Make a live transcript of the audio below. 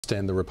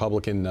And the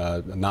Republican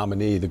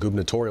nominee, the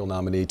gubernatorial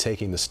nominee,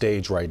 taking the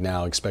stage right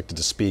now, expected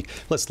to speak.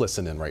 Let's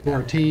listen in right now.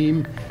 Our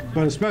team,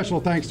 but a special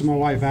thanks to my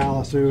wife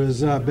Alice, who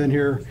has been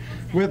here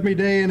with me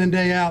day in and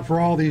day out for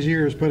all these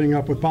years, putting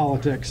up with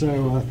politics.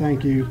 So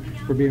thank you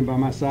for being by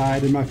my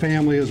side, and my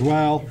family as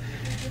well.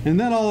 And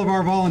then all of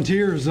our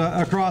volunteers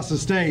across the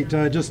state,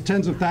 just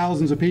tens of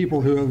thousands of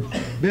people who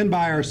have been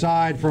by our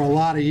side for a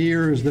lot of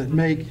years that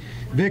make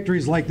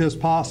victories like this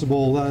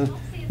possible.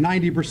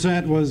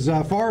 90% was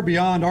far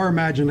beyond our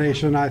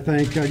imagination, I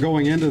think,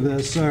 going into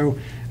this. So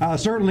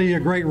certainly a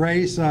great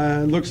race.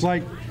 It looks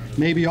like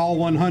maybe all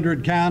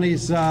 100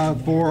 counties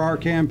for our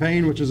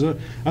campaign, which is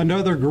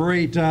another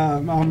great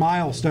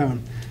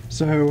milestone.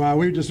 So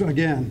we just,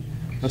 again,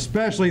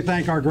 especially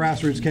thank our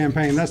grassroots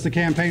campaign. That's the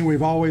campaign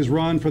we've always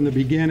run from the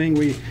beginning.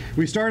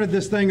 We started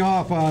this thing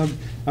off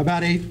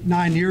about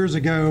 8-9 years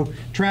ago,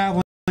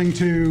 traveling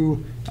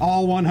to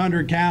all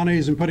 100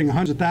 counties and putting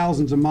hundreds of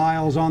thousands of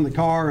miles on the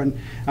car and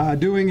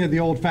doing it the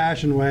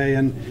old-fashioned way,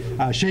 and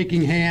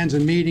shaking hands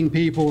and meeting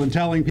people and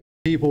telling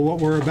people what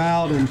we're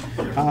about and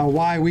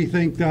why we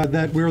think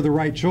that we're the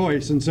right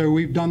choice. And so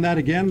we've done that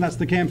again. That's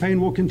the campaign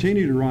we'll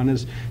continue to run,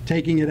 is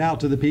taking it out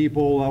to the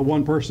people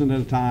one person at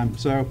a time.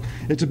 So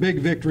it's a big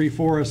victory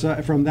for us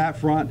from that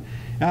front.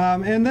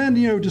 And then,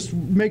 just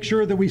make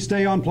sure that we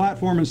stay on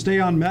platform and stay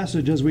on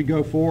message as we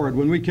go forward.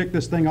 When we kicked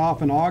this thing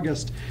off in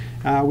August,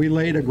 we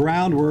laid a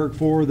groundwork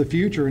for the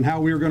future and how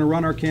we were going to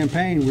run our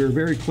campaign. We were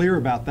very clear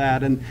about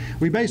that. And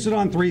we based it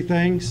on 3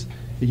 things: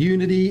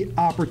 unity,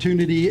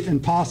 opportunity,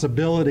 and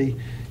possibility.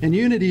 And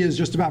unity is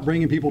just about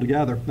bringing people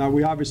together. Now,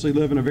 we obviously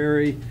live in a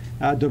very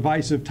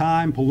divisive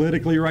time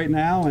politically right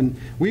now, and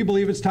we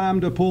believe it's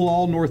time to pull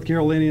all North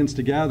Carolinians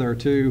together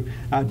to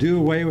do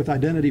away with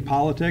identity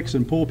politics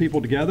and pull people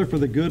together for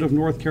the good of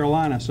North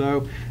Carolina.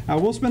 So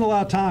we'll spend a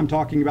lot of time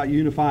talking about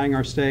unifying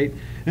our state.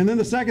 And then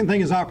the second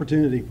thing is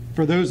opportunity.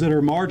 For those that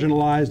are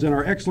marginalized in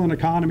our excellent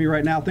economy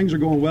right now, things are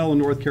going well in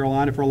North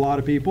Carolina for a lot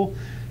of people.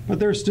 But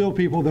there's still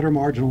people that are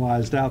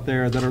marginalized out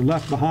there, that are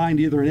left behind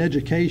either in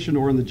education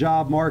or in the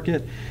job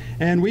market.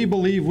 And we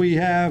believe we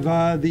have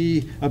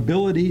the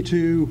ability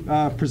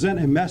to present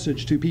a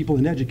message to people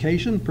in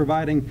education,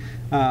 providing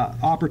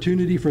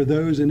opportunity for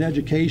those in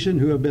education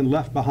who have been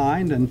left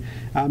behind, and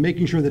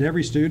making sure that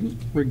every student,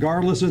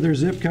 regardless of their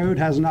zip code,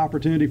 has an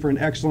opportunity for an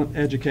excellent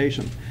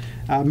education.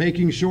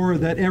 Making sure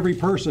that every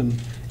person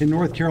in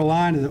North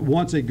Carolina that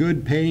wants a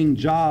good paying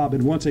job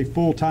and wants a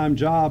full-time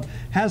job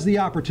has the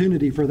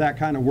opportunity for that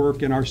kind of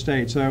work in our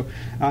state. So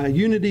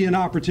unity and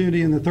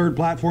opportunity, and the third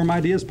platform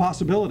idea is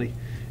possibility.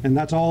 And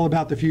that's all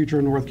about the future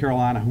of North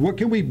Carolina. What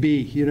can we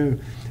be?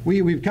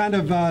 We've kind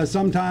of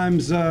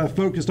sometimes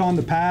focused on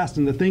the past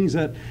and the things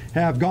that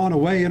have gone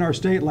away in our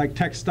state, like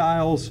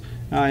textiles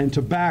and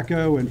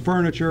tobacco and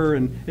furniture.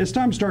 And it's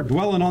time to start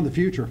dwelling on the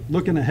future,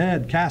 looking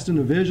ahead, casting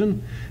a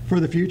vision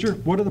for the future.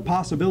 What are the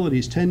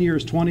possibilities 10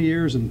 years, 20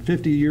 years, and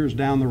 50 years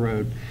down the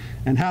road?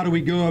 And how do we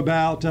go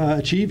about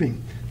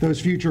achieving those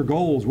future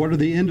goals? What are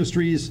the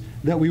industries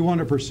that we want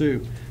to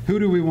pursue? Who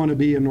do we want to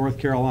be in North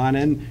Carolina?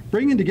 And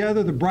bringing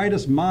together the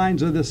brightest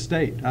minds of this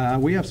state.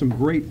 We have some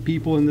great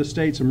people in this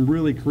state, some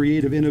really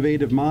creative,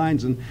 innovative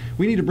minds, and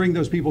we need to bring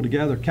those people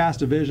together,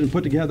 cast a vision,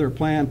 put together a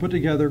plan, put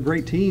together a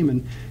great team,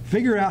 and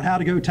figure out how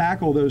to go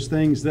tackle those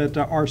things that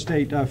our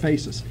state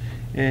faces.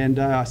 And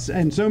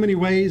in so many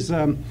ways,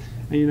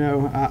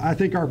 I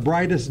think our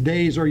brightest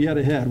days are yet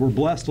ahead. We're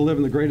blessed to live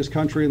in the greatest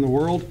country in the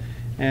world,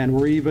 and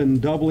we're even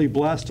doubly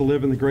blessed to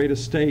live in the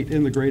greatest state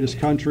in the greatest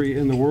country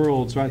in the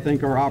world. So I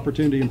think our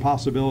opportunity and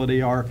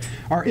possibility are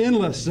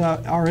endless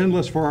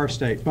for our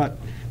state. But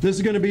this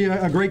is going to be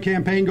a great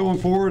campaign going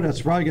forward.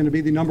 That's probably going to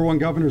be the #1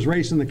 governor's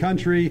race in the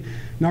country,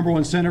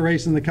 #1 Senate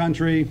race in the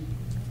country.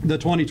 The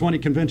 2020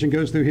 convention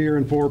goes through here,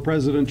 and for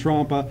President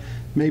Trump,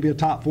 maybe a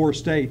top 4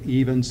 state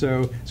even.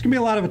 So it's going to be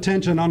a lot of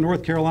attention on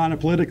North Carolina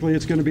politically.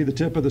 It's going to be the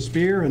tip of the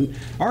spear, and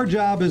our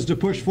job is to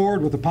push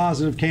forward with a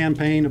positive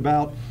campaign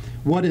about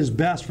what is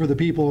best for the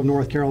people of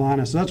North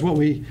Carolina. So that's what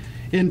we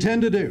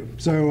intend to do.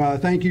 So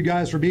thank you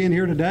guys for being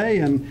here today,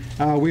 and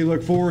we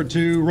look forward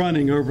to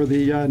running over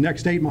the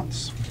next 8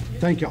 months.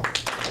 Thank y'all.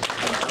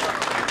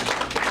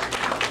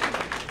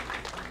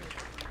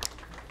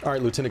 All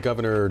right, Lieutenant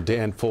Governor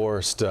Dan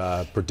Forest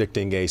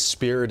predicting a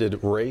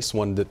spirited race,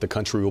 one that the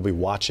country will be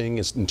watching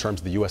in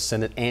terms of the U.S.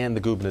 Senate and the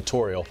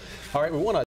gubernatorial. All right, we want to